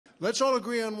Let's all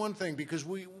agree on one thing, because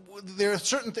there are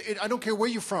certain I don't care where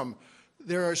you're from,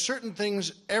 there are certain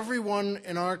things everyone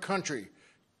in our country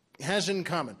has in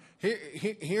common.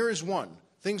 Here is one.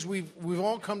 Things we've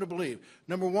all come to believe.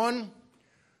 Number one,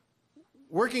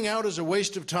 working out is a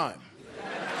waste of time.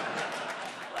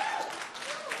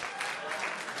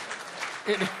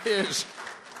 It is.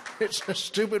 It's a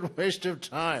stupid waste of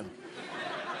time.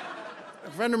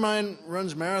 A friend of mine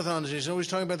runs marathons. He's always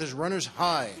talking about this runner's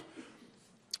high.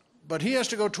 But he has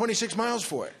to go 26 miles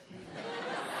for it.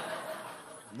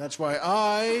 And that's why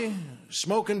I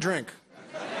smoke and drink.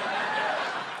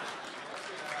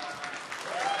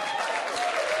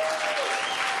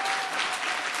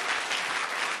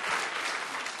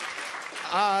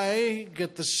 I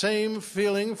get the same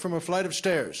feeling from a flight of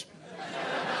stairs.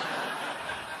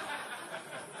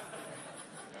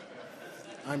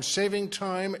 I'm saving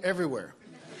time everywhere.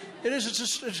 It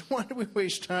is. Why do we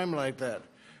waste time like that?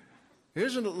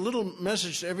 Here's a little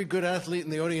message to every good athlete in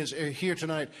the audience here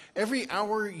tonight. Every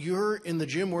hour you're in the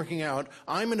gym working out,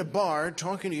 I'm in a bar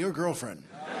talking to your girlfriend.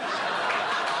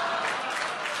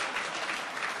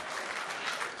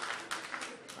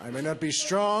 I may not be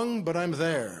strong, but I'm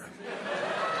there.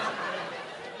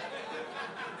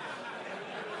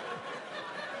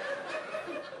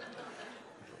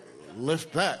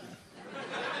 Lift that.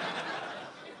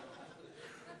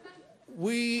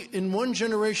 We, in one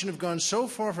generation, have gone so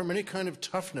far from any kind of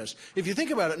toughness. If you think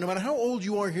about it, no matter how old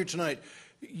you are here tonight,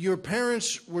 your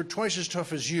parents were twice as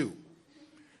tough as you.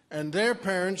 And their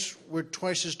parents were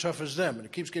twice as tough as them. And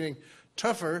it keeps getting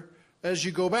tougher as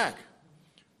you go back.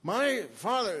 My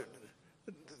father,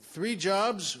 3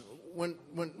 jobs, went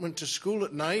to school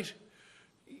at night,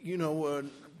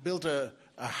 built a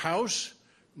house,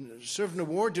 served in the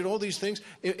war, did all these things.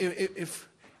 If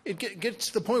it gets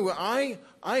to the point where I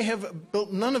have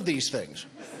built none of these things.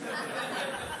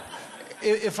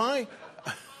 If I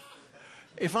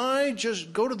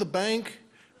just go to the bank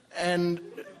and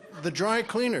the dry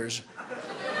cleaners,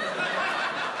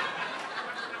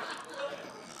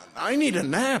 I need a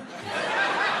nap.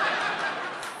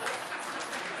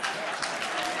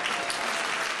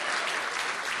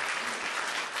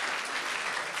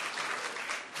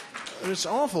 It's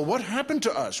awful. What happened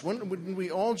to us? When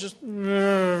we all just...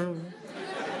 But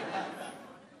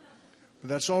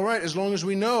that's all right, as long as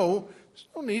we know there's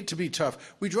no need to be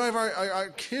tough. We drive our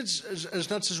kids as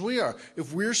nuts as we are.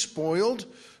 If we're spoiled,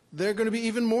 they're going to be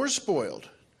even more spoiled.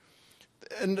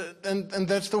 And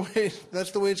that's the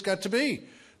way it's got to be.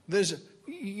 There's,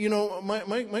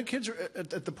 my kids are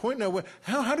at the point now where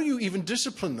how do you even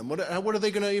discipline them? What are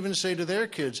they going to even say to their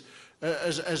kids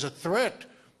as a threat?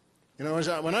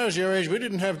 When I was your age, we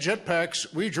didn't have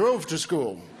jetpacks. We drove to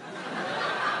school.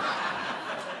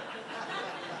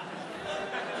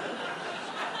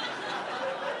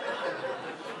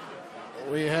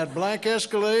 We had black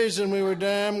Escalades, and we were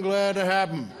damn glad to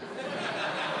have them.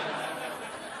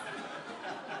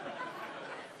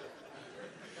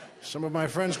 Some of my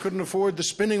friends couldn't afford the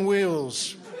spinning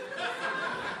wheels.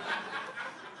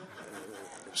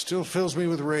 Still fills me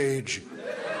with rage.